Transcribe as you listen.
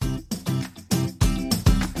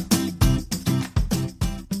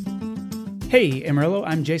Hey Amarillo,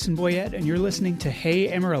 I'm Jason Boyette, and you're listening to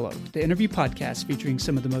Hey Amarillo, the interview podcast featuring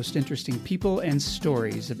some of the most interesting people and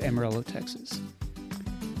stories of Amarillo, Texas.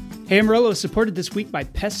 Hey Amarillo is supported this week by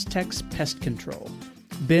Pestex Pest Control.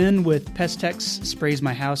 Ben with Pestex sprays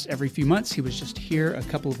my house every few months. He was just here a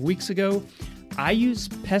couple of weeks ago. I use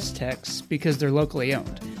Pestex because they're locally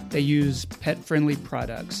owned. They use pet-friendly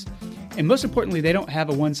products. And most importantly, they don't have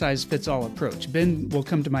a one-size-fits-all approach. Ben will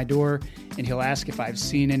come to my door and he'll ask if I've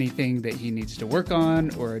seen anything that he needs to work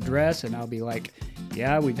on or address. And I'll be like,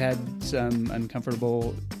 yeah, we've had some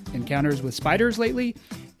uncomfortable encounters with spiders lately.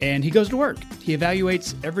 And he goes to work. He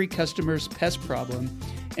evaluates every customer's pest problem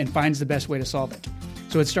and finds the best way to solve it.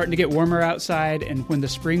 So it's starting to get warmer outside. And when the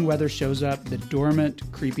spring weather shows up, the dormant,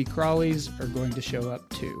 creepy crawlies are going to show up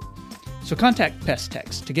too. So contact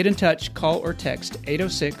Pestex. To get in touch, call or text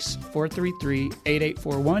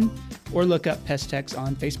 806-433-8841 or look up Pestex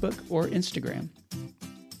on Facebook or Instagram.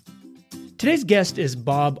 Today's guest is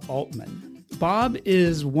Bob Altman. Bob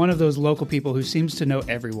is one of those local people who seems to know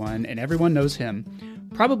everyone, and everyone knows him,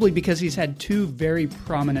 probably because he's had two very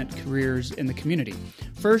prominent careers in the community.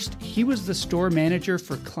 First, he was the store manager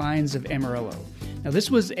for Klein's of Amarillo. Now,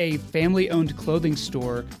 this was a family-owned clothing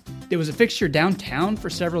store. It was a fixture downtown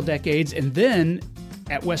for several decades, and then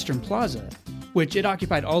at Western Plaza, which it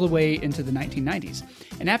occupied all the way into the 1990s.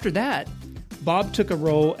 And after that, Bob took a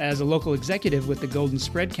role as a local executive with the Golden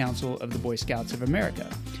Spread Council of the Boy Scouts of America.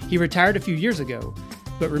 He retired a few years ago,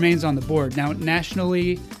 but remains on the board. Now,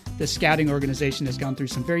 nationally, the scouting organization has gone through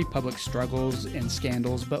some very public struggles and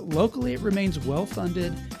scandals, but locally it remains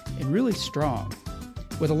well-funded and really strong,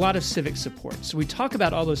 with a lot of civic support. So we talk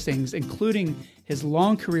about all those things, including his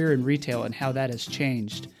long career in retail and how that has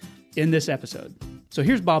changed in this episode. So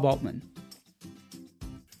here's Bob Altman.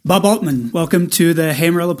 Bob Altman, welcome to the Hey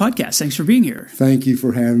Amarillo podcast. Thanks for being here. Thank you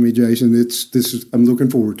for having me, Jason. I'm looking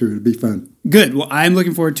forward to it. It'll be fun. Good. Well, I'm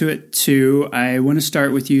looking forward to it too. I want to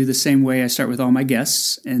start with you the same way I start with all my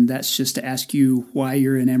guests, and that's just to ask you why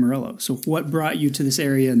you're in Amarillo. So what brought you to this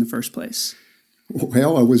area in the first place?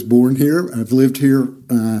 Well, I was born here. I've lived here.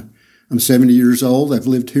 I'm 70 years old. I've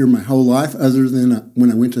lived here my whole life, other than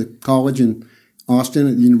when I went to college in Austin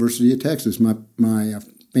at the University of Texas. My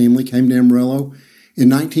family came to Amarillo in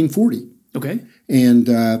 1940. Okay. And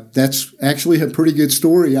that's actually a pretty good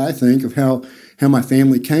story, I think, of how my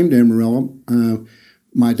family came to Amarillo.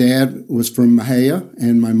 My dad was from Mahia,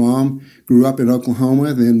 and my mom grew up in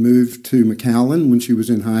Oklahoma, then moved to McAllen when she was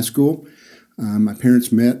in high school. My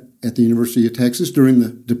parents met at the University of Texas during the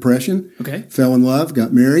Depression. Okay. Fell in love,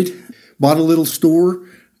 got married, bought a little store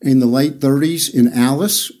in the late 30s in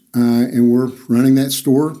Alice, and we're running that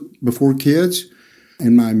store before kids.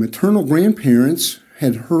 And my maternal grandparents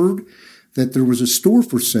had heard that there was a store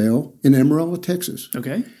for sale in Amarillo, Texas.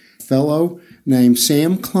 Okay. A fellow named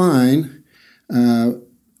Sam Klein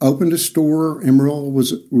opened a store. Amarillo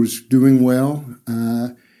was doing well.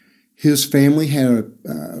 His family had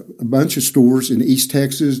a bunch of stores in East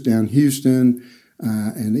Texas, down Houston,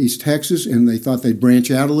 and East Texas, and they thought they'd branch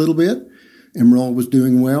out a little bit. Amarillo was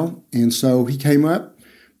doing well, and so he came up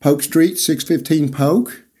Polk Street, 615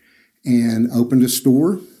 Polk, and opened a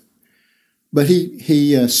store. But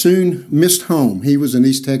he soon missed home. He was an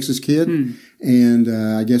East Texas kid, and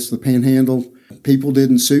I guess the Panhandle people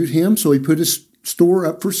didn't suit him, so he put his store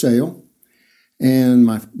up for sale. And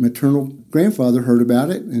my maternal grandfather heard about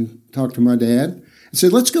it and talked to my dad and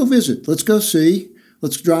said, let's go visit. Let's go see.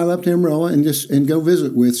 Let's drive up to Amarillo and go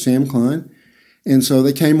visit with Sam Klein. And so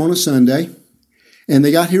they came on a Sunday, and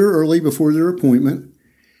they got here early before their appointment.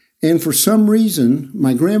 And for some reason,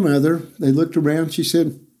 my grandmother, they looked around. She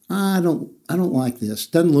said, I don't like this.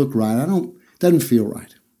 Doesn't look right. Doesn't feel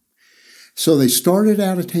right. So they started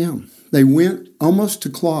out of town. They went almost to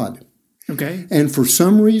Claude. Okay. And for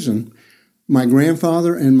some reason, my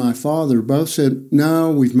grandfather and my father both said,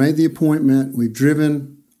 no, we've made the appointment. We've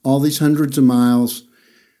driven all these hundreds of miles.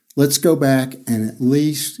 Let's go back and at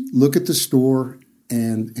least look at the store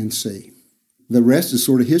and see. The rest is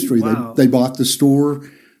sort of history. Wow. They bought the store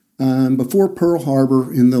before Pearl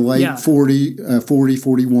Harbor in the late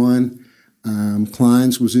 41.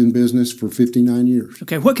 Klein's was in business for 59 years.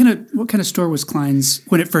 Okay. What kind of store was Klein's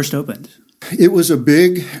when it first opened? It was a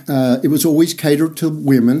big. It was always catered to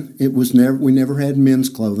women. We never had men's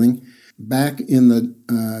clothing. Back in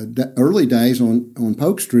the early days on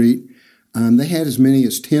Polk Street, they had as many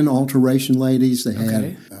as 10 alteration ladies. They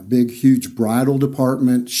had a big, huge bridal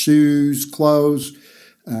department, shoes, clothes,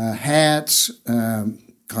 hats,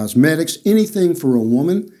 cosmetics, anything for a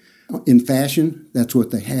woman. In fashion, that's what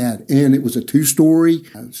they had. And it was a 2-story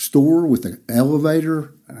store with an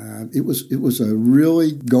elevator. it was a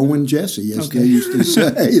really going Jesse, as they used to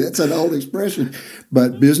say. That's an old expression.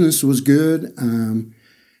 But business was good.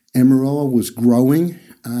 Amarillo was growing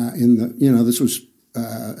this was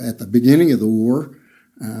at the beginning of the war.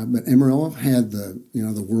 But Amarillo had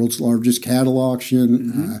the world's largest cattle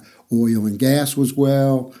auction. Oil and gas was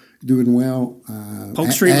doing well.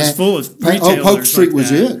 Polk Street was full of retailers. Polk Street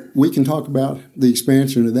was that. it. We can talk about the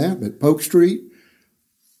expansion of that, but Polk Street,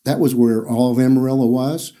 that was where all of Amarillo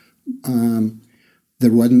was.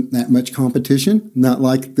 There wasn't that much competition, not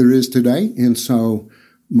like there is today, and so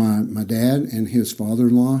my dad and his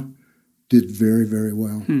father-in-law did very, very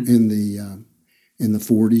well in the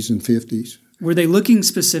 40s and 50s. Were they looking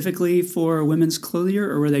specifically for women's clothier,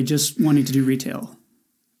 or were they just wanting to do retail?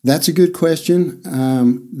 That's a good question.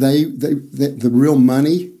 The real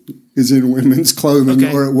money is in women's clothing,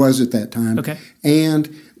 or it was at that time. Okay. And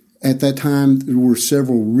at that time, there were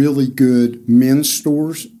several really good men's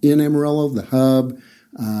stores in Amarillo, the Hub,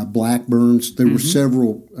 Blackburn's. There were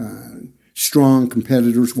several strong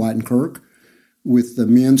competitors, White and Kirk, with the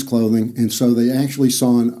men's clothing. And so they actually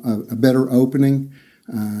saw a better opening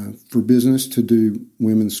for business to do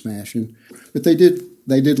women's fashion. But they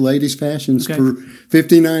did ladies' fashions for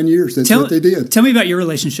 59 years. That's what they did. Tell me about your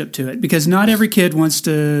relationship to it, because not every kid wants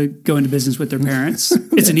to go into business with their parents.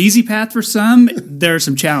 It's an easy path for some. There are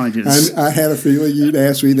some challenges. I had a feeling you'd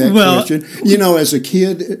ask me that question. As a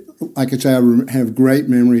kid, like I said, I have great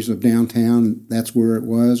memories of downtown. That's where it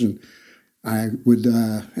was. And I would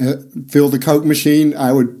fill the Coke machine.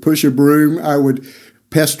 I would push a broom. I would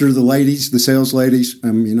pester the ladies, the sales ladies.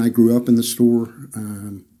 I mean, I grew up in the store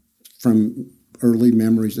from early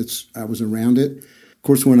memories. I was around it. Of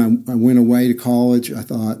course, when I went away to college, I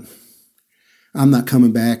thought, I'm not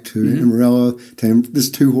coming back to Amarillo, to this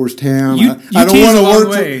two-horse town. I don't want to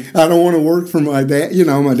work. I don't want to work for my dad.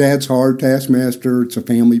 My dad's hard taskmaster. It's a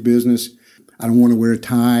family business. I don't want to wear a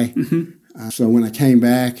tie. So when I came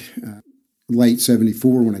back, late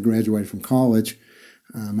 '74, when I graduated from college,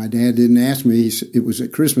 my dad didn't ask me. It was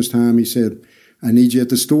at Christmas time. He said, I need you at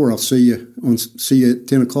the store. I'll see you at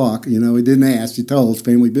 10 o'clock. He didn't ask. He told. It's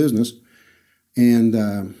family business. And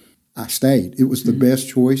I stayed. It was the best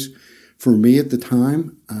choice for me at the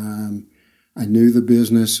time. I knew the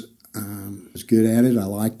business. Was good at it. I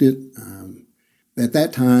liked it. At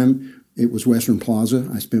that time, it was Western Plaza.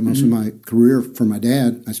 I spent most of my career for my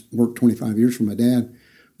dad. I worked 25 years for my dad.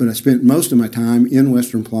 But I spent most of my time in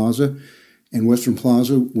Western Plaza. And Western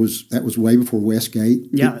Plaza was way before Westgate.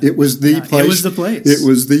 Yeah, it was the place. It was the place. It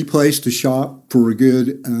was the place to shop for a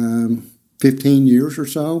good 15 years or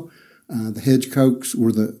so. The Hedgecokes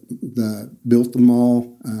built the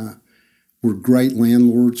mall. Were great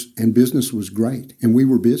landlords, and business was great, and we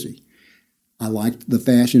were busy. I liked the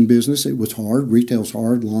fashion business. It was hard. Retail's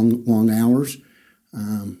hard, long hours,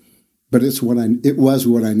 but it was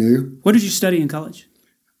what I knew. What did you study in college?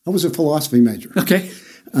 I was a philosophy major. Okay.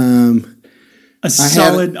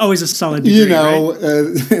 Always a solid degree,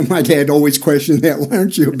 right? My dad always questioned that. Why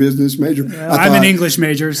aren't you a business major? I'm an English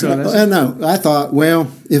major, so that's... No. I thought,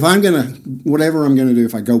 well, if whatever I'm going to do,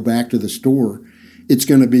 if I go back to the store, it's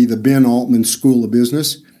going to be the Ben Altman School of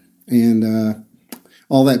Business. And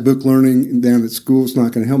all that book learning down at school is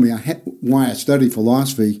not going to help me. Why I studied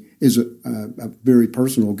philosophy is a very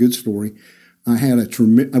personal, good story. I went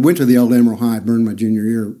to the old Emerald High, burned my junior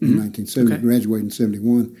year in 1970, graduated in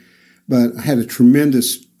 71. But I had a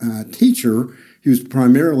tremendous teacher. He was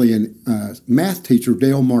primarily a math teacher,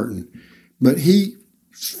 Dale Martin. But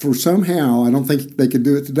somehow, I don't think they could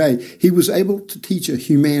do it today, he was able to teach a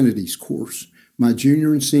humanities course my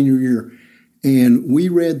junior and senior year. And we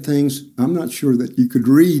read things I'm not sure that you could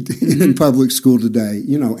read in public school today.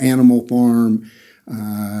 Animal Farm,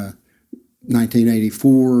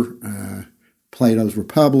 1984, Plato's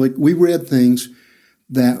Republic. We read things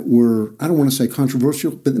that were, I don't want to say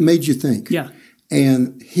controversial, but that made you think. Yeah.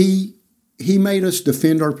 And he made us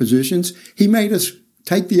defend our positions. He made us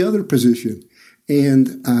take the other position.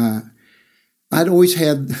 And I'd always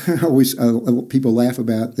had, people laugh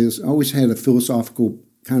about this, I always had a philosophical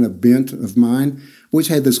kind of bent of mine. Always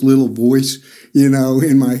had this little voice,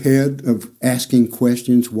 in my head of asking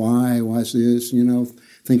questions. Why is this?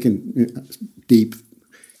 Thinking deep,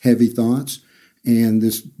 heavy thoughts. And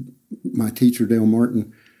my teacher, Dale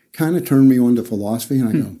Martin, kind of turned me on to philosophy. And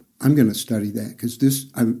I go, I'm going to study that because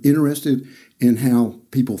I'm interested in how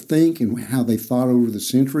people think and how they thought over the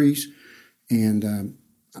centuries. And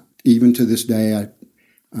even to this day,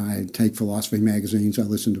 I take philosophy magazines. I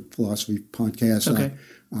listen to philosophy podcasts. Okay.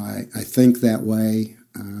 I think that way.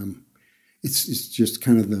 it's just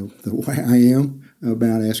kind of the way I am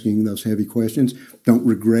about asking those heavy questions. Don't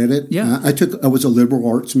regret it. Yeah. I was a liberal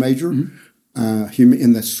arts major in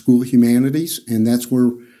the School of Humanities, and that's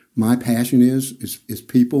where my passion is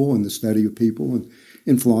people and the study of people,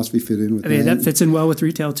 and philosophy fit in with that. I mean, that fits in well with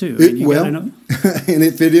retail too. And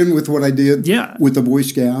it fit in with what I did Yeah. with the Boy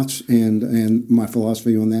Scouts and my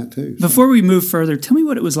philosophy on that too. So. Before we move further, tell me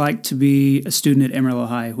what it was like to be a student at Amarillo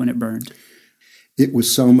High when it burned. It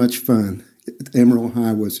was so much fun. Amarillo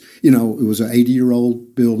High was, it was an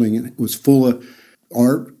 80-year-old building, and it was full of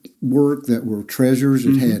artwork that were treasures.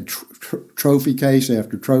 It had trophy case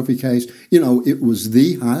after trophy case. It was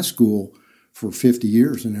the high school for 50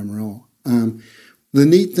 years in Amarillo. The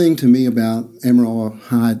neat thing to me about Amarillo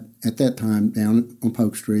High at that time down on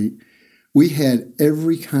Polk Street, we had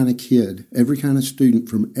every kind of kid, every kind of student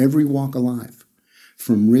from every walk of life,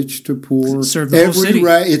 from rich to poor. It served the whole city.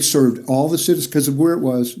 It served all the cities because of where it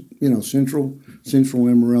was, central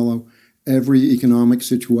Amarillo, every economic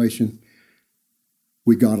situation.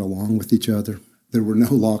 We got along with each other. There were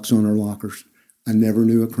no locks on our lockers. I never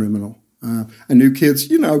knew a criminal. I knew kids,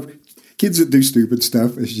 kids that do stupid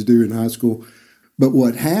stuff as you do in high school. But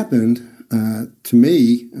what happened to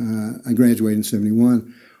me, I graduated in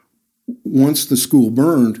 1971. Once the school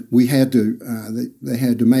burned, we had to, they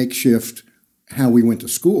had to makeshift how we went to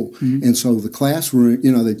school. Mm-hmm. And so the classroom,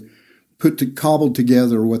 they cobbled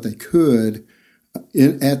together what they could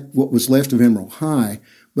at what was left of Emerald High.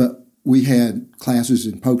 But we had classes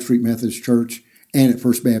in Polk Street Methodist Church and at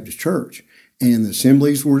First Baptist Church. And the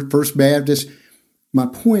assemblies were at First Baptist. My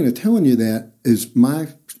point of telling you that is my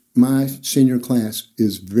senior class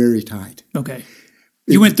is very tight. Okay.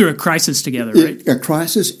 You went through a crisis together, right? A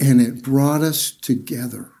crisis, and it brought us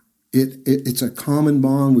together. It's a common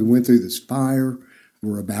bond. We went through this fire.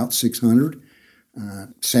 We're about 600.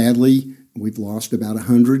 Sadly, we've lost about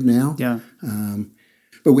 100 now. Yeah.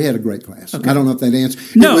 But we had a great class. Okay. I don't know if that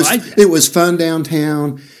answers. No, it was fun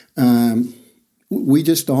downtown. We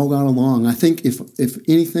just all got along. I think if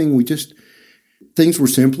anything, things were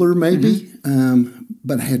simpler maybe,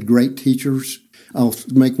 but I had great teachers. I'll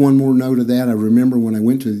make one more note of that. I remember when I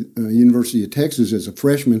went to University of Texas as a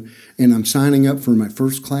freshman, and I'm signing up for my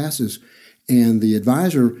first classes, and the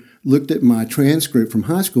advisor looked at my transcript from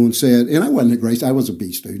high school and said, and I wasn't a great, I was a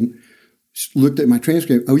B student, looked at my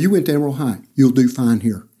transcript, "Oh, you went to Emerald High. You'll do fine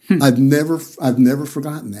here." I've never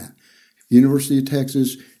forgotten that. University of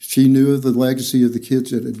Texas, she knew of the legacy of the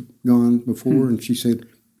kids that had gone before, and she said,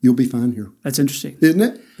 "You'll be fine here." That's interesting. Isn't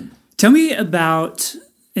it? Tell me about,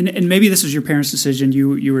 and maybe this was your parents' decision,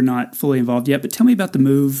 you were not fully involved yet, but tell me about the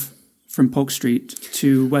move from Polk Street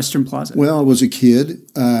to Western Plaza. Well, I was a kid.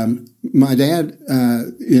 My dad,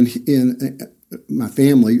 in my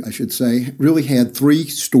family, I should say, really had 3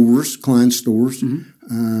 stores, Klein stores.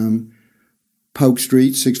 Polk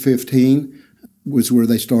Street, 615 was where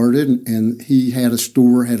they started, and he had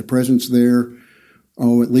a presence there,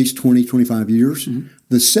 at least 20, 25 years.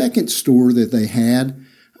 The second store that they had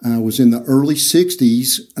was in the early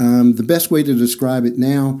 60s. The best way to describe it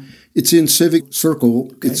now, it's in Civic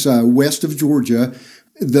Circle. Okay. It's west of Georgia.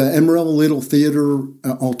 The Amarillo Little Theater,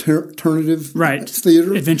 alternative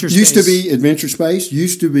theater. Adventure Space. Used to be Adventure Space.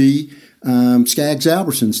 Used to be Skaggs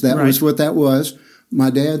Albertsons. That was what that was. My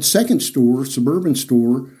dad's second store, suburban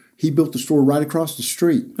store, he built the store right across the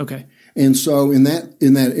street. Okay. And so in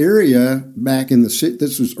that area, back in this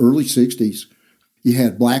was early 60s, you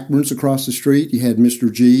had Blackburn's across the street. You had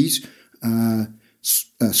Mr. G's.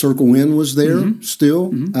 Circle Inn was there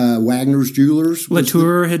still. Wagner's Jewelers.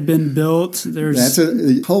 Latour had been built.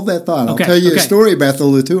 Hold that thought. I'll tell you a story about the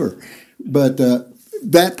Latour. But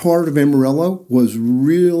that part of Amarillo was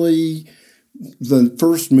really the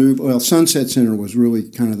first move. Well, Sunset Center was really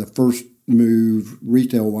kind of the first move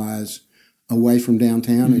retail-wise away from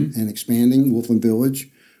downtown and expanding. Wolfland Village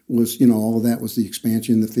was, all of that was the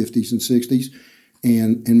expansion in the 50s and 60s.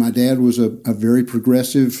 And my dad was a very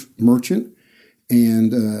progressive merchant,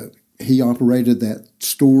 and he operated that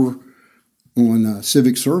store on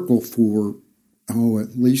Civic Circle for,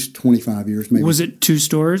 at least 25 years, maybe. Was it 2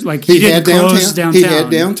 stores? Like he didn't close downtown? He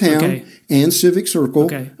had downtown and Civic Circle.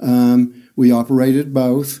 Okay. We operated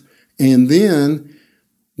both. And then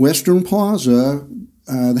Western Plaza,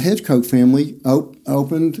 the Hedgecote family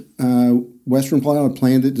opened Western Plaza,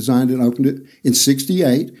 planned it, designed it, opened it in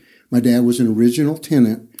 1968. My dad was an original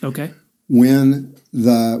tenant. Okay. When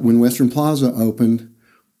Western Plaza opened,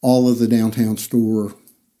 all of the downtown store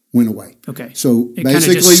went away. Okay. So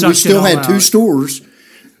basically, we still had 2 stores.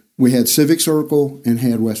 We had Civic Circle and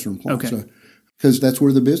had Western Plaza. Because that's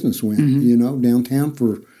where the business went. Downtown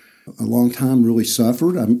for a long time really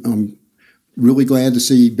suffered. I'm really glad to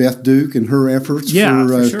see Beth Duke and her efforts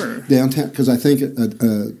for sure. Downtown, because I think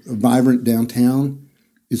a vibrant downtown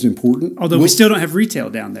is important. Although we still don't have retail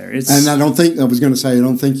down there. And I don't think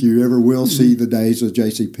you ever will see the days of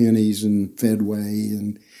JCPenney's and Fedway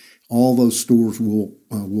and all those stores,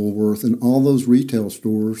 Woolworth and all those retail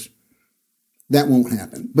stores. That won't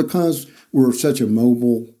happen because we're such a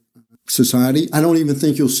mobile society. I don't even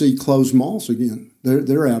think you'll see closed malls again.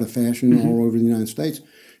 They're out of fashion all over the United States.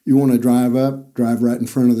 You want to drive right in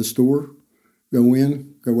front of the store, go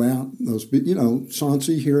in, go out. Those,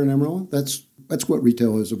 Sonsi here in Amarillo, that's what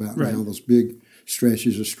retail is about now, those big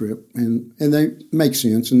stretches of strip. And they make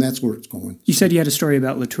sense, and that's where it's going. You said you had a story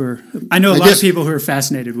about Latour. I know a lot of people who are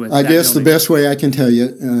fascinated with I that guess building. The best way I can tell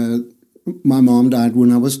you, my mom died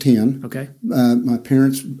when I was 10. Okay. My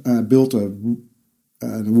parents built an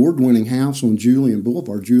award-winning house on Julian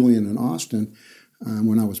Boulevard, Julian in Austin,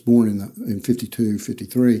 when I was born in 52,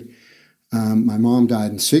 53. My mom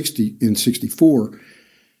died in 64.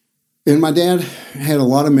 And my dad had a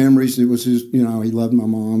lot of memories. It was his, he loved my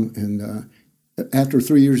mom. And after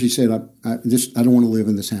 3 years, he said, I don't want to live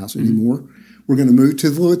in this house anymore. We're going to move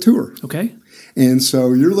to the Latour. Okay. And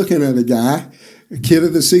so you're looking at a kid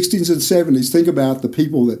of the 60s and 70s. Think about the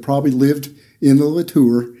people that probably lived in the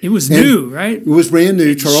Latour. It was new, right? It was brand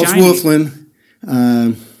new. It's Charles shiny. Wolflin,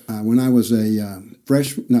 when I was a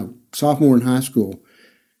sophomore in high school,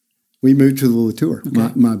 we moved to the Latour.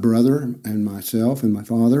 Okay. My brother and myself and my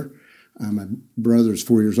father. My brother's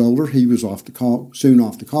 4 years older. He was soon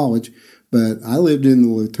off to college. But I lived in the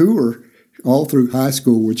Latour all through high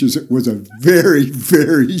school, which was a very,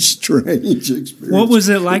 very strange experience. What was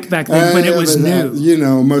it like back then when it was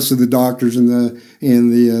new? Most of the doctors and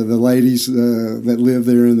the ladies that lived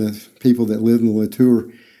there and the people that lived in the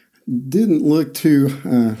Latour didn't look too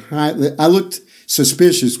high. I looked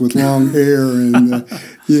suspicious with long hair, and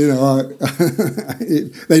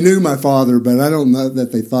they knew my father, but I don't know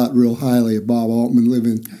that they thought real highly of Bob Altman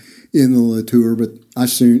living in the Latour. But I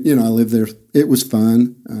lived there. It was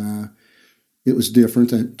fun. It was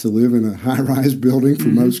different to live in a high-rise building for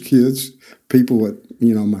most kids. People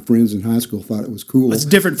my friends in high school thought it was cool. It's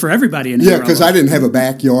different for everybody in Amarillo. Yeah, because I didn't have a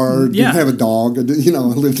backyard, didn't have a dog. I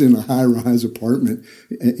lived in a high-rise apartment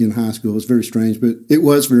in high school. It was very strange, but it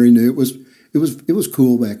was very new. It was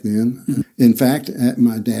cool back then. Mm-hmm. In fact,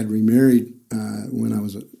 my dad remarried when I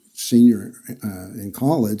was a senior in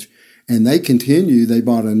college, and they continued. They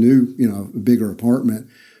bought a new, bigger apartment,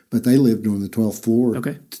 but they lived on the 12th floor.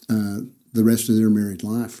 Okay. The rest of their married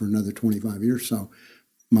life for another 25 years. So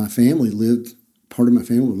part of my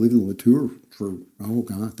family lived in Latour for,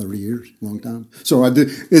 30 years, long time. So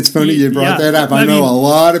it's funny you brought that up. I know a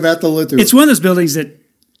lot about the Latour. It's one of those buildings that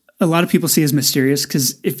a lot of people see as mysterious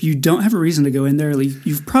because if you don't have a reason to go in there,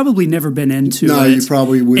 you've probably never been into it. No, you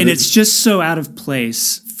probably wouldn't. And it's just so out of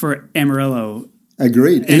place for Amarillo.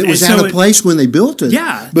 Agreed. And it was out of place when they built it.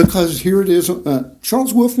 Yeah. Because here it is.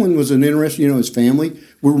 Charles Wolflin was an interesting, his family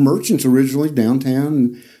were merchants originally downtown,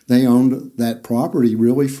 and they owned that property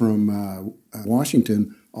really from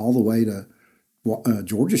Washington all the way to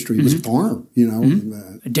Georgia Street. It was a farm,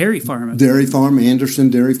 a dairy farm. Dairy farm,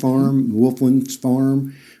 Anderson Dairy Farm, Wolflin's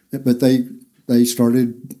farm. But they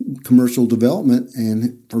started commercial development,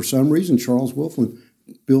 and for some reason, Charles Wolflin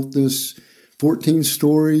built this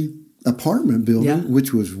 14-story apartment building,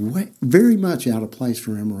 which was very much out of place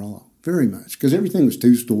for Amarillo, very much, because everything was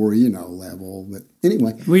 2-story, level. But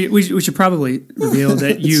anyway, we should probably reveal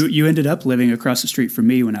that you ended up living across the street from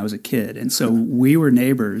me when I was a kid, and so we were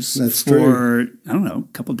neighbors for I don't know,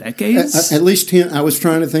 a couple decades, at least 10. I was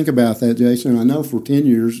trying to think about that, Jason. I know for 10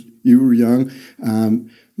 years you were young.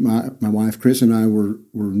 My wife Chris and I were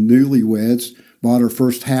newlyweds. Bought our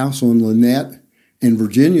first house on Lynette and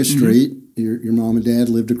Virginia Street. Your mom and dad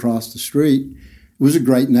lived across the street. It was a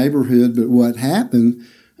great neighborhood, but what happened,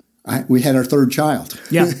 we had our third child.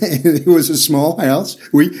 Yeah. And it was a small house.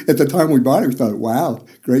 At the time we bought it, we thought, wow,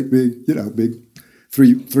 great big, big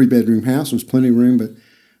three-bedroom house. There was plenty of room, but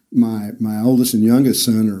my oldest and youngest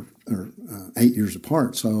son are 8 years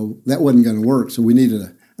apart, so that wasn't going to work. So we needed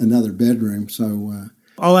another bedroom. So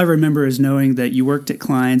all I remember is knowing that you worked at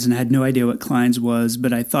Klein's, and I had no idea what Klein's was,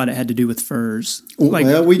 but I thought it had to do with furs.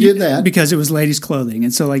 Well, we did that. Because it was ladies' clothing,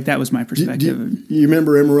 and so that was my perspective. You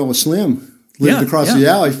remember Amarillo Slim? Lived across the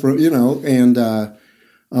alley from, and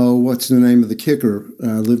what's the name of the kicker?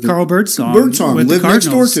 Carl Birdsong. Birdsong lived next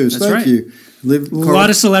door to us. That's Thank right. you. A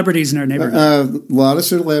lot of celebrities in our neighborhood. A lot of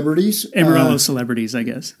celebrities. Amarillo celebrities, I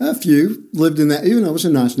guess. A few lived in that. It was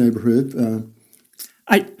a nice neighborhood.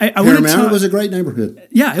 Paramount was a great neighborhood.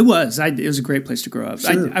 Yeah, it was. It was a great place to grow up.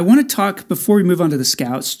 Sure. I want to talk, before we move on to the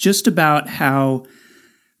Scouts, just about how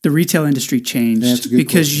the retail industry That's a changed? good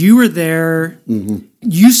Because question. you were there. Mm-hmm.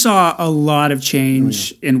 You saw a lot of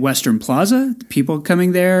change in Western Plaza, people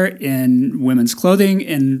coming there, in women's clothing,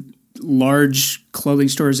 in large clothing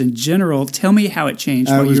stores in general. Tell me how it changed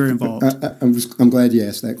while you were involved. I'm glad you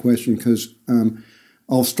asked that question because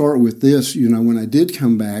I'll start with this. When I did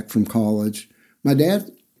come back from college, my dad,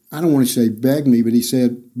 I don't want to say begged me, but he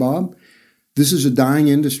said, "Bob, this is a dying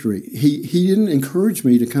industry." He didn't encourage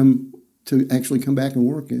me to actually come back and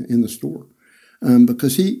work in the store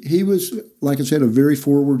because he was, like I said, a very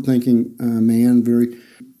forward-thinking man.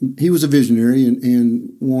 He was a visionary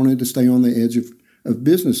and wanted to stay on the edge of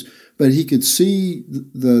business. But he could see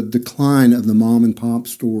the decline of the mom-and-pop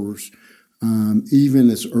stores even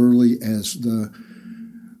as early as the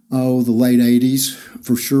late 80s,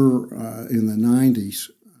 for sure in the 90s.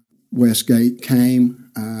 Westgate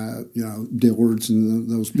came, Dillard's and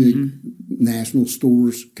those big national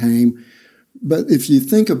stores came. But if you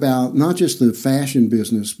think about not just the fashion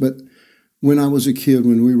business, but when I was a kid,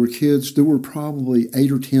 when we were kids, there were probably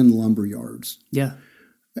 8 or 10 lumber yards. Yeah.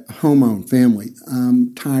 Home-owned, family,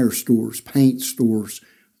 tire stores, paint stores,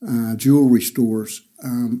 jewelry stores.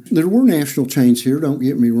 There were national chains here, don't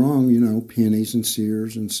get me wrong, Penny's and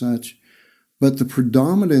Sears and such. But the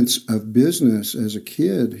predominance of business as a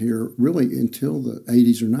kid here, really until the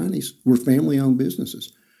 80s or 90s, were family-owned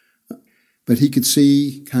businesses. But he could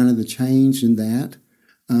see kind of the change in that.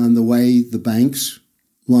 The way the banks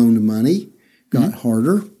loaned money got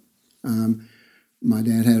harder. My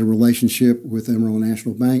dad had a relationship with Amarillo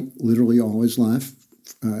National Bank literally all his life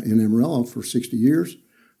in Amarillo for 60 years.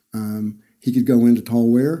 He could go into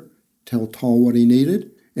Tallware, tell Tall what he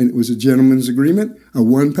needed, and it was a gentleman's agreement, a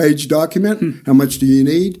one-page document. How much do you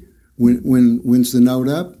need? When's the note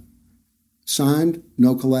up? Signed,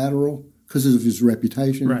 no collateral, because of his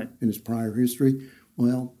reputation and his prior history.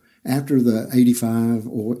 Well, after the 85,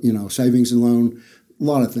 or savings and loan, a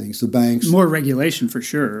lot of things. The banks. More regulation for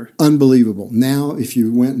sure. Unbelievable. Now, if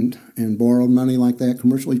you went and borrowed money like that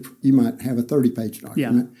commercially, you might have a 30-page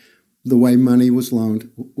document. Yeah. The way money was loaned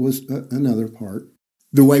was another part.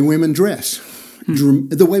 The way women dress,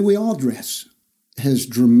 the way we all dress, has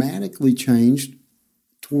dramatically changed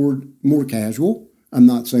toward more casual. I'm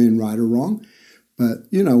not saying right or wrong, but,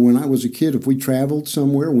 when I was a kid, if we traveled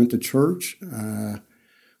somewhere, went to church,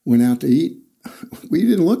 went out to eat, we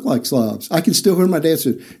didn't look like slobs. I can still hear my dad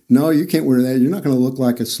say, "No, you can't wear that. You're not going to look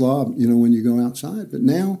like a slob, when you go outside." But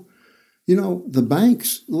now, the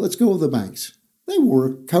banks, let's go with the banks. They wore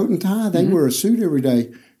a coat and tie. They wear a suit every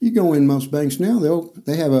day. You go in most banks now,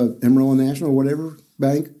 they have a Amarillo National or whatever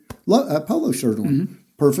bank, a polo shirt on.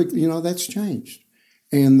 Perfect. That's changed.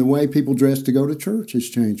 And the way people dress to go to church has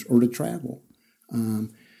changed or to travel.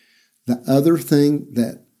 The other thing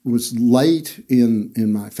that was late in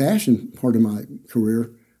my fashion part of my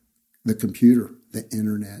career, the computer, the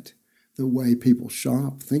internet, the way people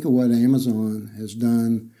shop. Think of what Amazon has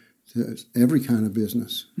done to every kind of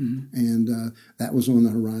business. And that was on the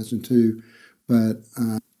horizon too. But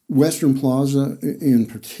Western Plaza in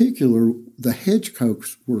particular, the hedge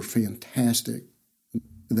coats were fantastic.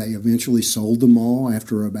 They eventually sold them all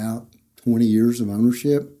after about 20 years of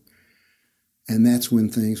ownership. And that's when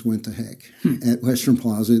things went to heck at Western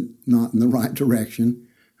Plaza, not in the right direction.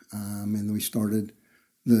 And we started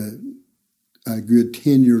a good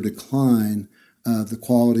 10-year decline of the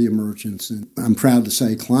quality of merchants. And I'm proud to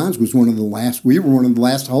say Klein's was we were one of the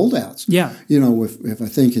last holdouts. Yeah. If I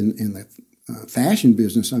think in the fashion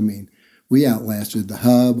business, we outlasted the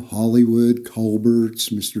Hub, Hollywood, Colbert's,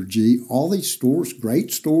 Mr. G, all these stores,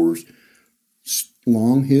 great stores,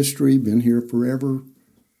 long history, been here forever.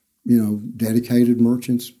 Dedicated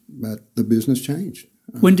merchants, but the business changed.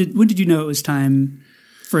 When did you know it was time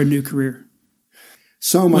for a new career?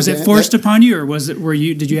 So was it forced upon you, or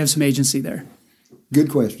did you have some agency there? Good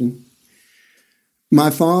question.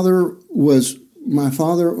 My father,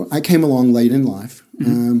 I came along late in life.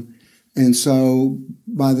 And so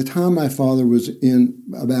by the time my father was in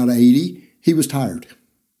about 80, he was tired.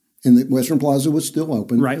 And the Western Plaza was still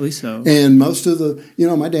open. Rightly so. And most of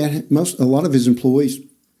my dad, a lot of his employees,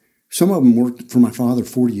 some of them worked for my father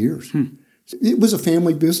 40 years. It was a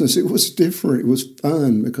family business. It was different. It was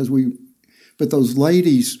fun but those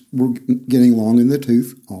ladies were getting long in the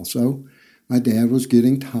tooth also. My dad was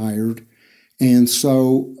getting tired. And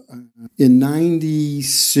so in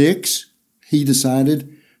 96, he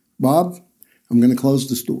decided, "Bob, I'm going to close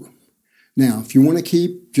the store." Now, if you want to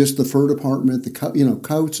keep just the fur department, the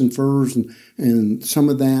coats and furs and some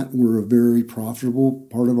of that were a very profitable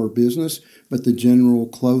part of our business, but the general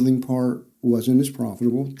clothing part wasn't as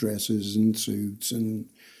profitable, dresses and suits and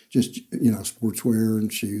just, sportswear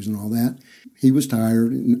and shoes and all that. He was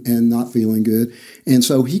tired and not feeling good. And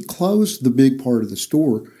so he closed the big part of the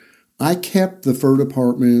store. I kept the fur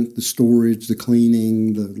department, the storage, the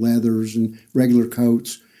cleaning, the leathers and regular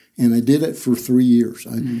coats, and I did it for 3 years.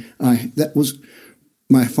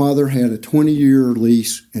 My father had a 20-year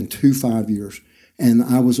lease and 2 5-years, and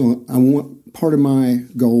part of my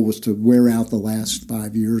goal was to wear out the last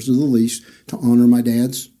 5 years of the lease to honor my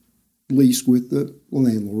dad's lease with the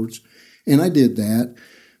landlords, and I did that.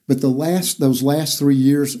 But those last 3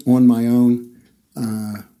 years on my own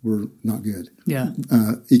were not good. Yeah.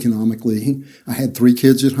 Economically, I had 3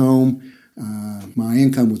 kids at home. My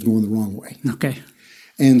income was going the wrong way. Okay.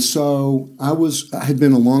 And so I had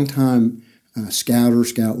been a long time scout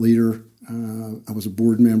leader. I was a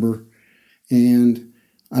board member, and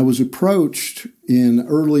I was approached in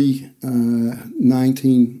early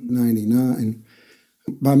 1999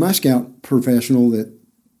 by my scout professional that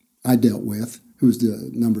I dealt with, who was the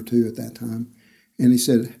number 2 at that time. And he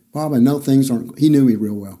said, Bob, I know he knew me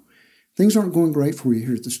real well. Things aren't going great for you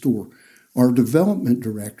here at the store. Our development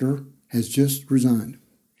director has just resigned.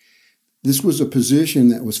 This was a position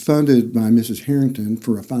that was funded by Mrs. Harrington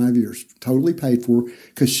for 5 years, totally paid for,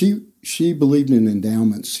 because she believed in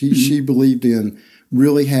endowments. She believed in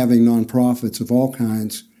really having nonprofits of all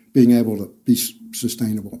kinds being able to be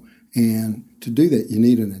sustainable. And to do that, you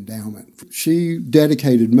need an endowment. She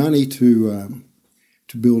dedicated money to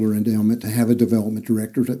build her endowment, to have a development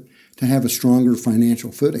director, to have a stronger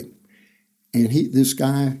financial footing. And this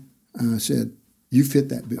guy said, you fit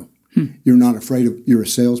that bill. You're not afraid you're a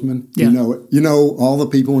salesman. Yeah. You know it. You know all the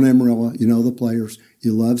people in Amarillo. You know the players.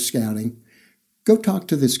 You love scouting. Go talk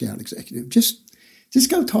to the scout executive. Just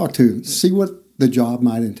go talk to him. See what the job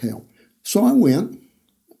might entail. So I went.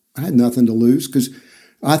 I had nothing to lose because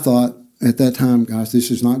I thought at that time, guys, this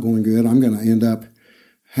is not going good. I'm going to end up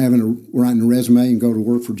writing a resume and go to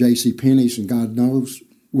work for J.C. Penney's, and God knows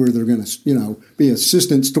where they're going to, be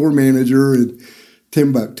assistant store manager in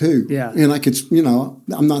Timbuktu. Yeah. And I could,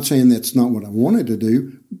 I'm not saying that's not what I wanted to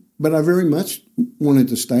do, but I very much wanted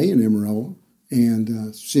to stay in Amarillo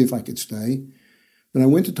and see if I could stay. But I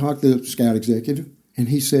went to talk to the scout executive, and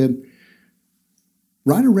he said,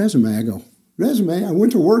 write a resume. I go, resume? I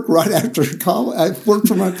went to work right after college. I worked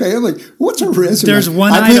for my family. What's a resume? There's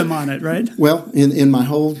one item on it, right? Well, in my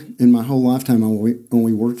whole lifetime, I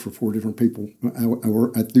only worked for 4 different people.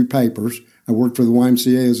 I do papers. I worked for the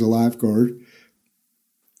YMCA as a lifeguard.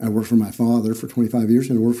 I worked for my father for 25 years,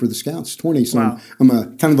 and I worked for the Scouts 20. So wow. I'm a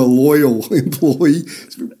kind of a loyal employee.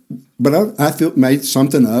 But I made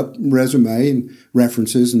something up, resume and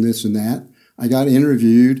references and this and that. I got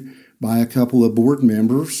interviewed by a couple of board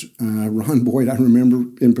members. Ron Boyd, I remember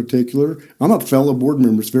in particular. I'm a fellow board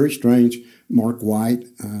member. It's very strange. Mark White,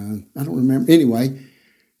 I don't remember. Anyway,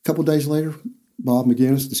 a couple of days later, Bob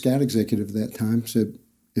McGinnis, the scout executive at that time, said,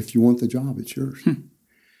 if you want the job, it's yours.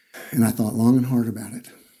 And I thought long and hard about it.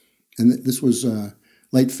 And this was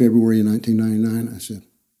late February of 1999. I said,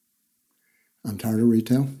 I'm tired of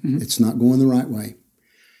retail. Mm-hmm. It's not going the right way.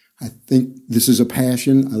 I think this is a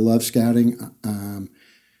passion. I love scouting. I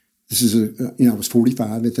was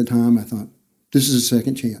 45 at the time. I thought, this is a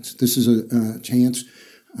second chance. This is a chance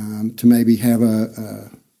to maybe have a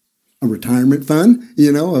retirement fund,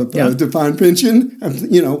 a defined pension,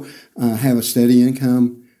 have a steady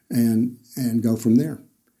income and go from there.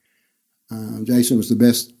 Jason was the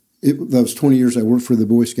best. Those 20 years I worked for the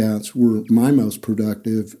Boy Scouts were my most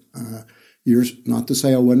productive years. Not to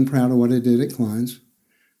say I wasn't proud of what I did at Klein's,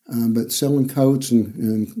 but selling coats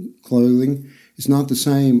and clothing is not the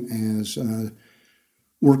same as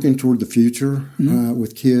working toward the future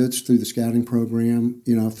with kids through the scouting program,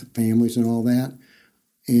 families and all that.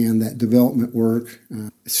 And that development work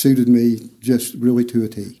suited me just really to a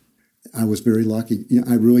T. I was very lucky.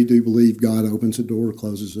 I really do believe God opens a door,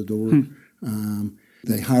 closes a door.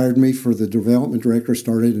 They hired me for the development director.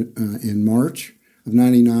 Started in March of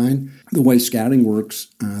 '99. The way scouting works,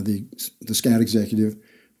 the scout executive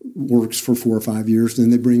works for 4 or 5 years, then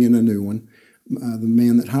they bring in a new one. The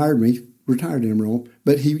man that hired me retired in Amarillo,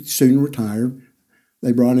 but he soon retired.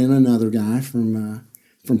 They brought in another guy from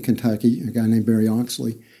Kentucky, a guy named Barry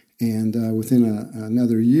Oxley, and within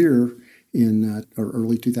another year, in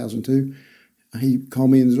early 2002, he called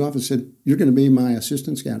me in his office and said, "You're going to be my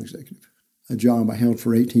assistant scout executive," a job I held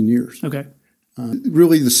for 18 years. Okay.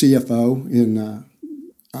 Really the CFO, and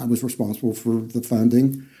I was responsible for the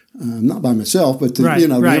funding, not by myself, but to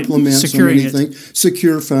implement Securing so many things.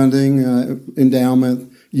 Secure funding,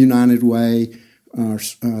 endowment, United Way,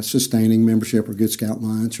 sustaining membership or Good Scout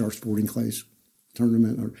Lunch, our sporting clays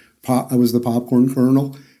tournament. I was the popcorn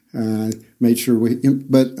colonel. Made sure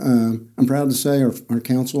but I'm proud to say our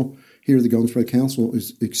council here, the Golden Spray Council,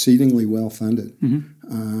 is exceedingly well funded.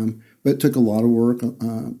 But it took a lot of work.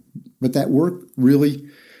 But that work really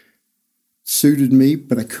suited me,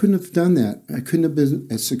 but I couldn't have done that. I couldn't have been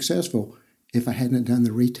as successful if I hadn't done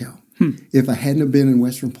the retail. If I hadn't have been in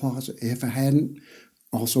Western Plaza, if I hadn't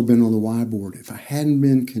also been on the Y board, if I hadn't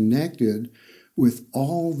been connected with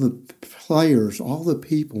all the players, all the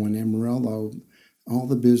people in Amarillo, all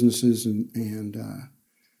the businesses, and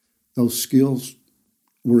those skills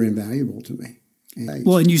were invaluable to me.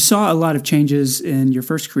 Well, and you saw a lot of changes in your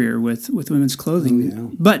first career with women's clothing. Oh,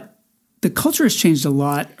 yeah. But the culture has changed a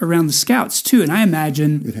lot around the Scouts, too. And I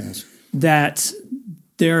imagine It has. that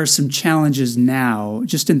there are some challenges now,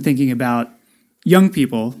 just in thinking about young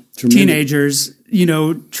people, teenagers,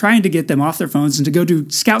 trying to get them off their phones and to go do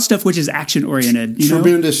Scout stuff, which is action-oriented.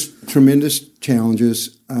 Tremendous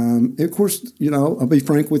challenges. Of course, I'll be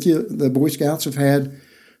frank with you, the Boy Scouts have had,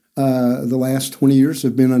 the last 20 years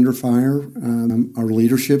have been under fire. Our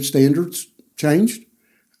leadership standards changed,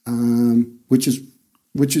 which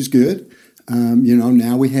is good.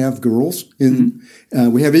 Now we have girls,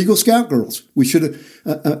 we have Eagle Scout girls. We should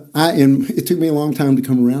have. And it took me a long time to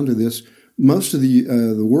come around to this. Most of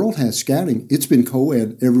the world has scouting. It's been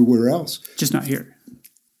co-ed everywhere else, just not here.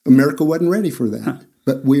 America wasn't ready for that,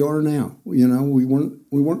 but we are now. We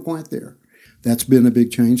weren't quite there. That's been a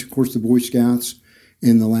big change. Of course, the Boy Scouts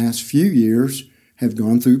in the last few years have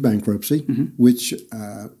gone through bankruptcy, which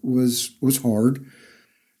was hard.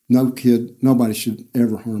 Nobody should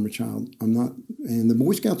ever harm a child. And the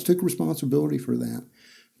Boy Scouts took responsibility for that.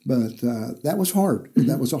 But that was hard.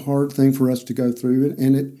 That was a hard thing for us to go through,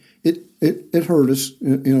 and it hurt us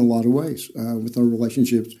in a lot of ways with our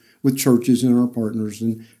relationships with churches and our partners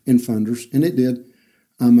and funders, and it did.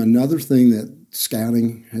 Another thing that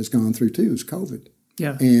scouting has gone through too is COVID.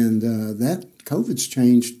 Yeah, and that COVID's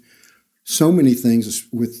changed so many things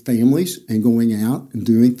with families and going out and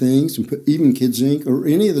doing things, and even Kids Inc. or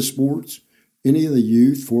any of the sports, any of the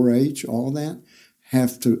youth, 4-H, all that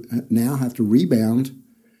have to rebound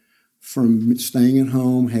from staying at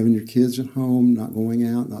home, having your kids at home, not going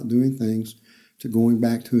out, not doing things, to going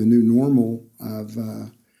back to a new normal of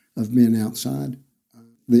being outside.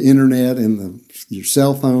 The internet and your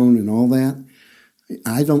cell phone and all that.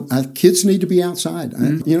 Kids need to be outside.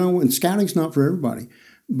 And scouting's not for everybody.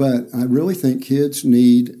 But I really think kids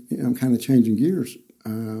need, I'm kind of changing gears,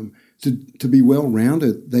 to be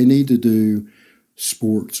well-rounded. They need to do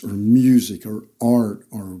sports or music or art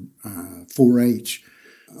or 4-H.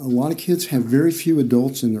 A lot of kids have very few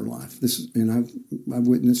adults in their life. I've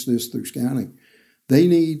witnessed this through scouting. They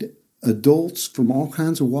need adults from all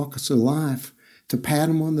kinds of walks of life to pat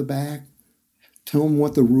them on the back, tell them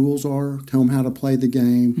what the rules are, tell them how to play the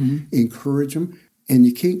game, encourage them. And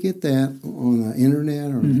you can't get that on the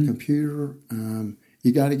internet or on the computer.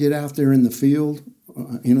 You got to get out there in the field,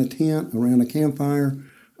 in a tent, around a campfire,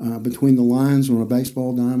 between the lines on a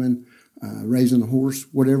baseball diamond, raising a horse,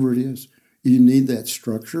 whatever it is. You need that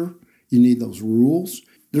structure. You need those rules.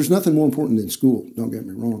 There's nothing more important than school, don't get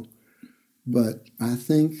me wrong. But I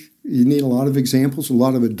think you need a lot of examples, a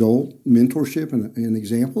lot of adult mentorship and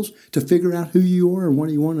examples to figure out who you are and what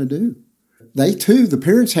you want to do. They, too, the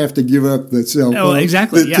parents have to give up the cell phone, the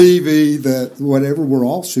TV, the whatever. We're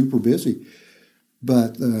all super busy.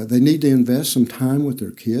 But they need to invest some time with their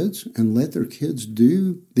kids and let their kids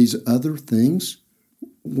do these other things,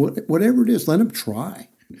 whatever it is, let them try.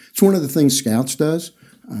 It's one of the things Scouts does.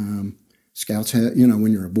 Scouts have,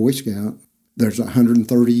 when you're a Boy Scout, there's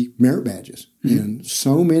 130 merit badges. And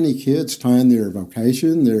so many kids find their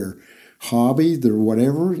vocation, their hobby, their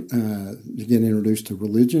whatever. You get introduced to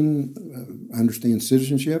religion, understand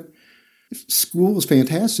citizenship. School is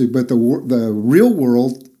fantastic, but the real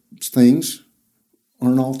world things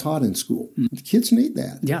aren't all taught in school. The kids need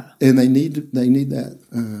that. Yeah. And they need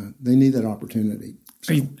that opportunity.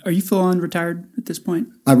 So, are you full on retired at this point?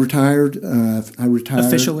 I retired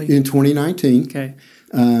officially in 2019. Okay.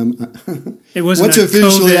 It wasn't what's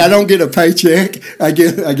officially? COVID. I don't get a paycheck. I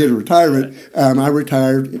get a retirement. I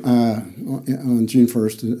retired on June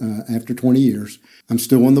 1st after 20 years. I'm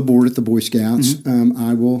still on the board at the Boy Scouts.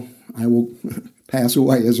 I will pass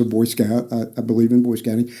away as a Boy Scout. I believe in Boy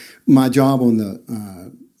Scouting. My job on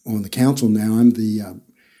the council now, I'm the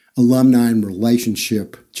alumni and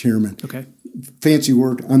relationship chairman. Okay. Fancy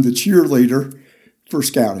word. I'm the cheerleader for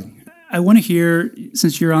scouting. I want to hear,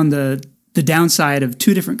 since you're on the downside of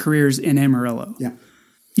two different careers in Amarillo. Yeah.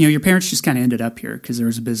 Your parents just kind of ended up here because there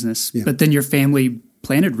was a business, but then your family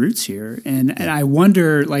planted roots here. And I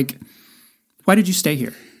wonder, why did you stay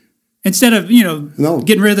here? Instead of,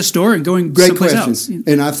 getting rid of the store and going Great someplace questions. else.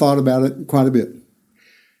 And I thought about it quite a bit.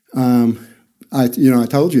 I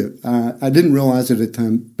told you, I didn't realize at the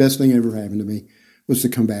time, best thing ever happened to me was to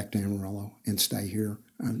come back to Amarillo and stay here.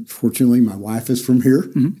 Fortunately, my wife is from here.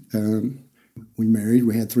 Mm-hmm. We married.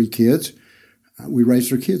 We had 3 kids. We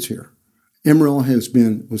raised our kids here. Amarillo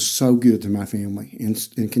was so good to my family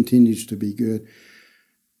and continues to be good.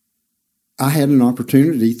 I had an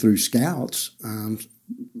opportunity through Scouts,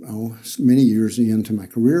 many years into my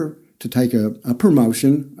career, to take a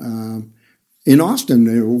promotion in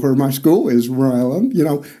Austin, where my school is, where I live,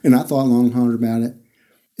 and I thought long and hard about it.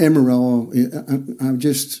 Amarillo,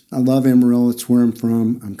 I love Amarillo. It's where I'm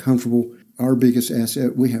from. I'm comfortable. Our biggest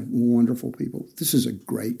asset, we have wonderful people. This is a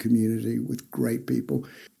great community with great people.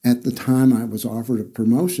 At the time I was offered a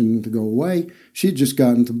promotion to go away, she'd just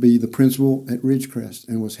gotten to be the principal at Ridgecrest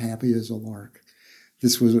and was happy as a lark.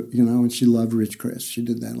 This was, and she loved Ridgecrest. She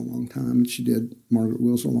did that a long time, and she did Margaret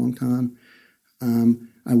Wills a long time.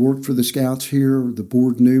 I worked for the Scouts here. The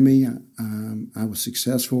board knew me. I was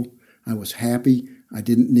successful. I was happy. I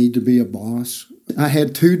didn't need to be a boss. I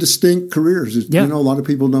had 2 distinct careers. Yeah. A lot of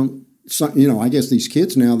people don't. I guess these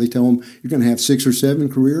kids now, they tell them you're going to have 6 or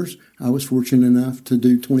 7 careers. I was fortunate enough to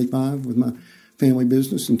do 25 with my family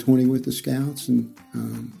business and 20 with the Scouts, and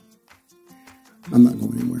I'm not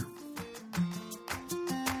going anywhere.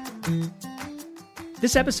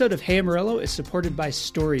 This episode of Hey Amarillo is supported by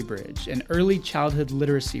StoryBridge, an early childhood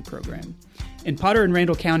literacy program. In Potter and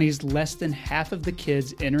Randall counties, less than half of the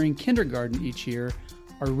kids entering kindergarten each year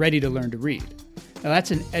are ready to learn to read. Now,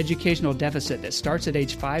 that's an educational deficit that starts at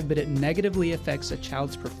age 5, but it negatively affects a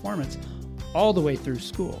child's performance all the way through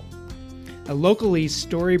school. Now, locally,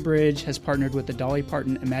 StoryBridge has partnered with the Dolly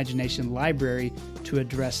Parton Imagination Library to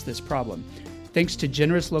address this problem. Thanks to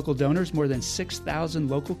generous local donors, more than 6,000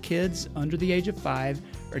 local kids under the age of 5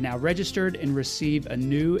 are now registered and receive a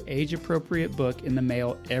new age-appropriate book in the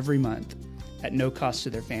mail every month at no cost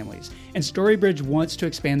to their families. And StoryBridge wants to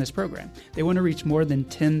expand this program. They want to reach more than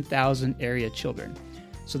 10,000 area children.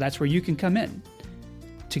 So that's where you can come in.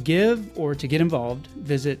 To give or to get involved,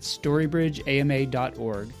 visit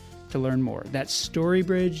storybridgeama.org to learn more. That's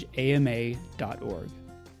storybridgeama.org.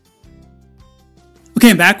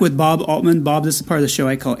 Okay, I'm back with Bob Altman. Bob, this is part of the show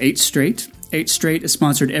I call 8 Straight. 8 Straight is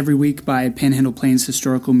sponsored every week by Panhandle Plains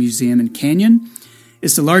Historical Museum and Canyon.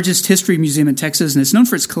 It's the largest history museum in Texas, and it's known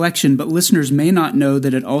for its collection, but listeners may not know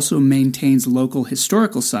that it also maintains local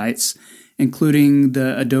historical sites, including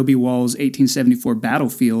the Adobe Walls 1874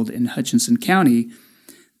 battlefield in Hutchinson County.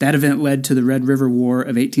 That event led to the Red River War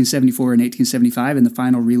of 1874 and 1875 and the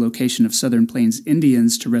final relocation of Southern Plains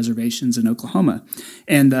Indians to reservations in Oklahoma.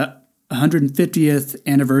 And the 150th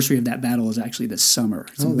anniversary of that battle is actually this summer.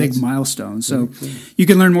 It's a big milestone. So you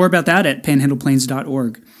can learn more about that at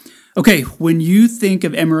panhandleplains.org. Okay, when you think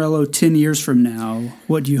of Amarillo 10 years from now,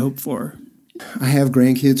 what do you hope for? I have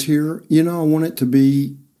grandkids here. I want it to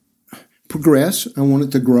progress. I want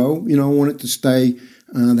it to grow. I want it to stay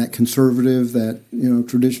that conservative, that,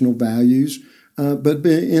 traditional values, but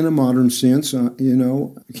in a modern sense. I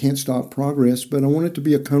can't stop progress, but I want it to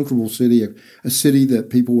be a comfortable city, a city that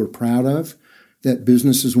people are proud of, that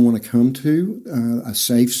businesses want to come to, a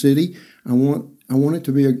safe city. I want it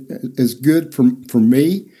to be as good for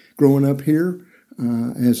me growing up here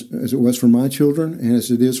as it was for my children and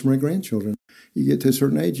as it is for my grandchildren. You get to a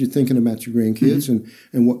certain age, you're thinking about your grandkids and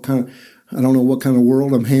what kind of, I don't know what kind of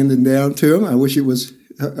world I'm handing down to them. I wish it was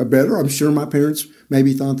better. I'm sure my parents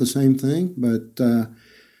maybe thought the same thing, but I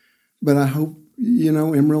hope,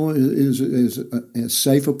 Amarillo is as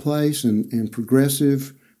safe a place and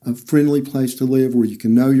progressive, a friendly place to live where you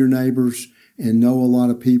can know your neighbors and know a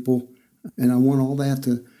lot of people. And I want all that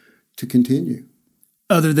to continue.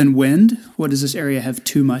 Other than wind, what does this area have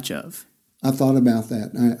too much of? I thought about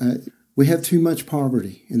that. We have too much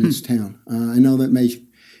poverty in this town. I know that may,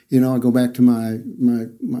 I go back to my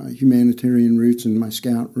humanitarian roots and my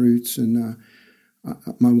scout roots. And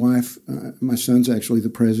my wife, my son's actually the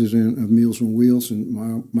president of Meals on Wheels.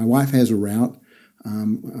 And my wife has a route.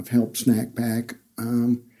 I've helped snack pack.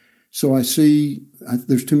 So I see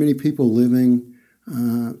there's too many people living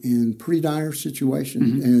in pretty dire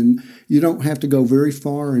situations. And you don't have to go very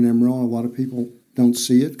far in Amarillo. A lot of people don't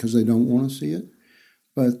see it because they don't want to see it.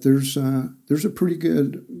 But there's a pretty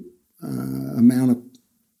good amount of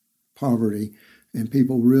poverty, and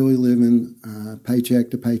people really living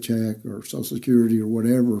paycheck to paycheck or Social Security or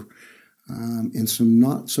whatever in some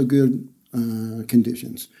not so good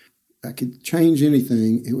conditions. If I could change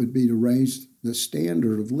anything, it would be to raise the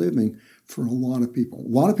standard of living for a lot of people. A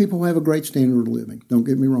lot of people have a great standard of living. Don't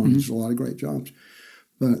get me wrong. There's a lot of great jobs.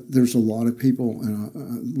 But there's a lot of people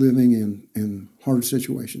living in hard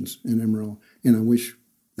situations in Amarillo, and I wish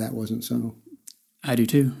that wasn't so. I do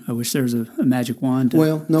too. I wish there was a magic wand.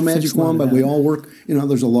 Well, no magic wand, but we all work.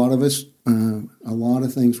 There's a lot of us, a lot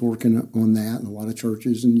of things working on that, and a lot of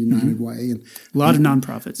churches and United Way, and a lot of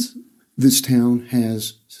nonprofits. This town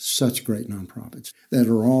has such great nonprofits that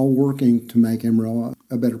are all working to make Amarillo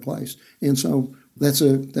a better place, and so that's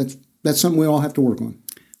something we all have to work on.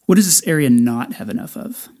 What does this area not have enough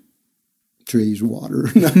of? Trees, water,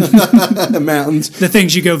 mountains. The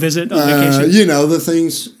things you go visit on vacation? The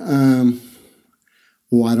things,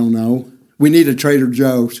 I don't know. We need a Trader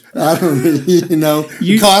Joe's. I don't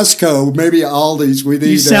Costco, maybe Aldi's. We need.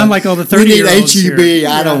 You sound like all the 30-year-olds We need H-E-B. here.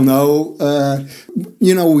 I don't know.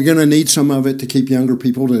 We're going to need some of it to keep younger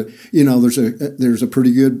people to. There's a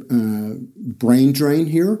pretty good brain drain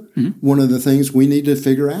here. Mm-hmm. One of the things we need to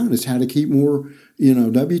figure out is how to keep more.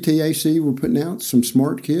 WTAC, we're putting out some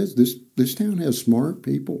smart kids. This town has smart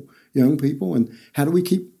people, young people, and how do we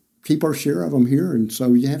keep our share of them here? And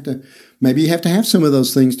so you have to have some of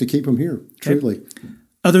those things to keep them here. Okay. Truly.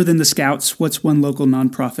 Other than the Scouts, what's one local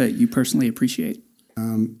nonprofit you personally appreciate?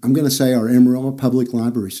 I'm going to say our Amarillo Public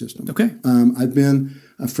Library System. Okay. I've been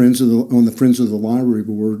on the Friends of the Library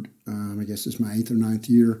Board. I guess it's my 8th or 9th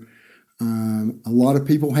year. A lot of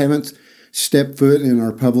people haven't stepped foot in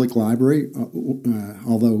our public library,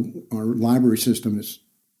 although our library system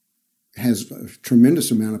has a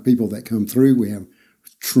tremendous amount of people that come through. We have a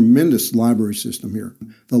tremendous library system here.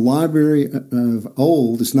 The library of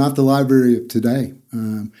old is not the library of today.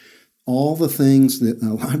 All the things that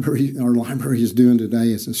our library is doing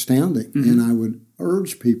today is astounding, mm-hmm. and I would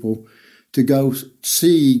urge people to go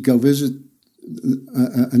visit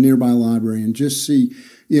a nearby library and just see,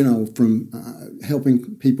 from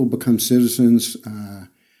helping people become citizens,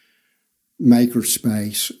 maker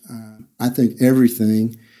space. I think every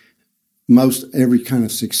kind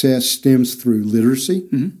of success stems through literacy.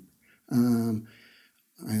 Mm-hmm.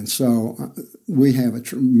 And so we have a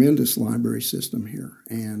tremendous library system here,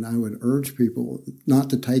 and I would urge people not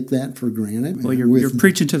to take that for granted. Well, you're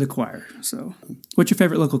preaching to the choir. So, what's your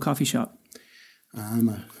favorite local coffee shop? I'm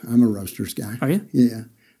a roasters guy. Are you? Yeah.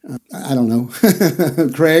 I don't know.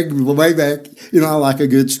 Craig, way back, I like a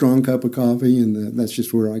good strong cup of coffee, and that's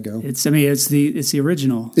just where I go. It's the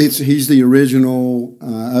original. He's the original.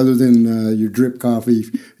 Other than your drip coffee,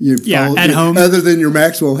 at home. Other than your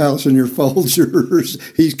Maxwell House and your Folgers,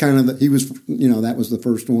 he's kind of that was the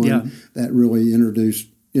first one that really introduced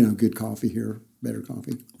good coffee here. Better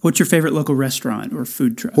coffee. What's your favorite local restaurant or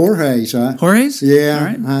food truck? Jorge's. Jorge's? Yeah. All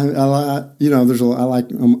right. I like,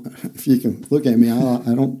 if you can look at me,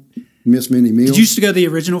 I don't miss many meals. Did you used to go to the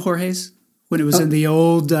original Jorge's when it was in the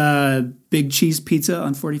old Big Cheese Pizza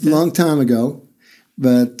on 45th? Long time ago.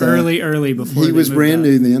 But early before he was brand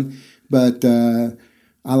new then. But I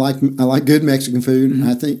like good Mexican food. Mm-hmm.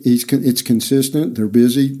 I think it's consistent. They're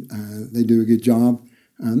busy. They do a good job.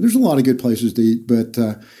 There's a lot of good places to eat, but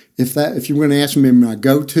if you're going to ask me my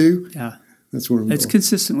go-to, that's where I'm going. It's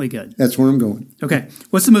consistently good. That's where I'm going. Okay.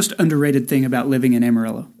 What's the most underrated thing about living in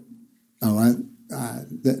Amarillo?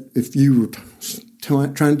 That if you were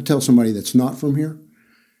trying to tell somebody that's not from here,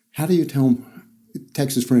 how do you tell them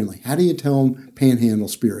Texas friendly? How do you tell them Panhandle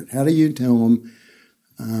spirit? How do you tell them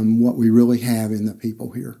what we really have in the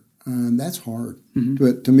people here? That's hard, mm-hmm.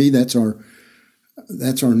 but to me, that's our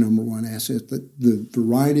number one asset, the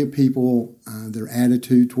variety of people, their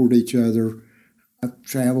attitude toward each other. I've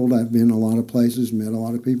traveled, I've been a lot of places, met a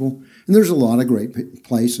lot of people, and there's a lot of great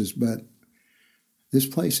places, but this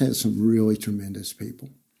place has some really tremendous people.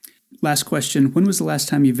 Last question. When was the last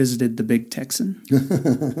time you visited the Big Texan?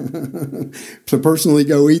 To personally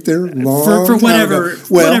go eat there? For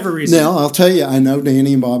whatever reason. Now, I'll tell you, I know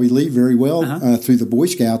Danny and Bobby Lee very well through the Boy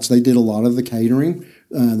Scouts. They did a lot of the catering.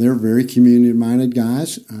 They're very community-minded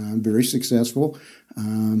guys, very successful.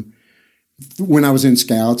 When I was in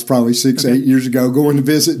Scouts, probably 8 years ago, going to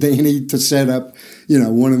visit Danny to set up,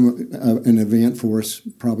 an event for us.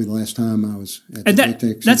 Probably the last time I was at the Big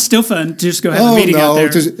Texan. That's still fun to just go have a meeting out there.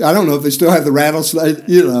 I don't know if they still have the rattlesnake.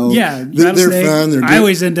 Yeah, they're fun. I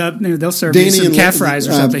always end up. They'll serve me some calf fries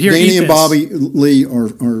or something. Here, Danny eat and this. Bobby Lee are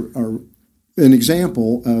an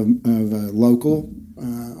example of a local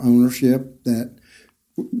ownership that.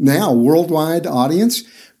 Now, worldwide audience,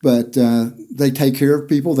 but they take care of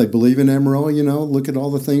people. They believe in Amarillo, Look at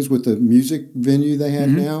all the things with the music venue they have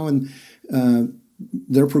mm-hmm. now, and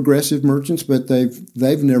they're progressive merchants, but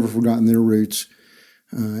they've never forgotten their roots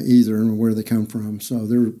either and where they come from. So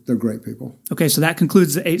they're great people. Okay, so that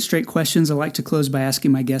concludes the 8 straight questions. I like to close by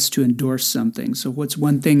asking my guests to endorse something. So what's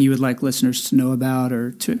one thing you would like listeners to know about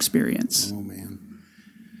or to experience? Oh, man.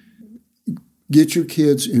 get your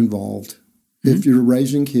kids involved. If you're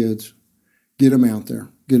raising kids, get them out there.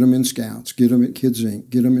 Get them in Scouts. Get them at Kids Inc.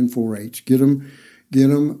 Get them in 4-H. Get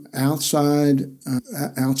them outside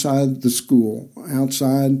the school,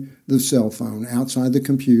 outside the cell phone, outside the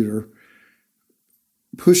computer.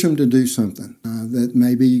 Push them to do something that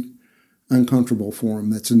may be uncomfortable for them,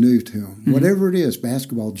 that's new to them. Whatever it is,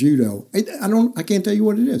 basketball, judo. I can't tell you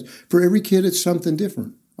what it is. For every kid, it's something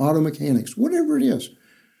different. Auto mechanics, whatever it is.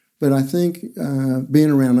 But I think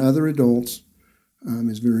being around other adults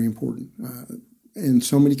is very important. And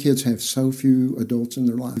so many kids have so few adults in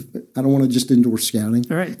their life. I don't want to just endorse scouting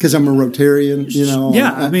because I'm a Rotarian.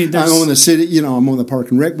 Yeah, I'm on the city. I'm on the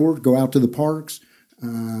Park and Rec board. Go out to the parks.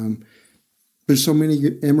 There's so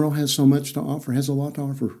many. Emerald has so much to offer. Has a lot to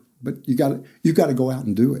offer. But you got to go out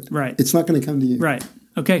and do it. Right. It's not going to come to you. Right.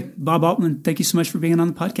 Okay, Bob Altman, thank you so much for being on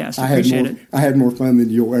the podcast. I appreciate it. I had more fun than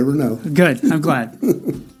you'll ever know. Good. I'm glad.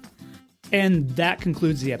 And that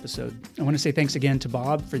concludes the episode. I want to say thanks again to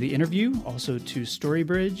Bob for the interview, also to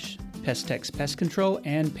Storybridge, Pestex Pest Control,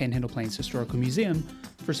 and Panhandle Plains Historical Museum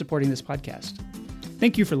for supporting this podcast.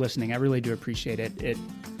 Thank you for listening. I really do appreciate it. It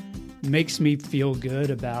makes me feel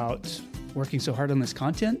good about working so hard on this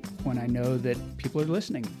content when I know that people are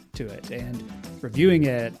listening to it and reviewing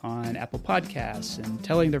it on Apple Podcasts and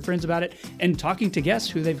telling their friends about it and talking to guests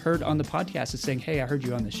who they've heard on the podcast and saying, hey, I heard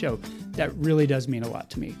you on the show. That really does mean a lot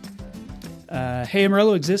to me. Hey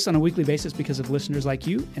Amarillo exists on a weekly basis because of listeners like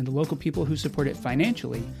you and the local people who support it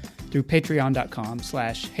financially through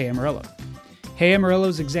patreon.com/Hey Amarillo. Hey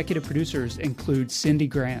Amarillo's executive producers include Cindy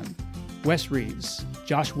Graham, Wes Reeves,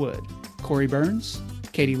 Josh Wood, Corey Burns,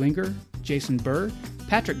 Katie Linger, Jason Burr,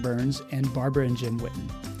 Patrick Burns, and Barbara and Jim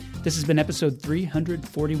Witten. This has been episode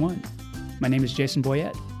 341. My name is Jason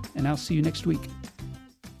Boyette, and I'll see you next week.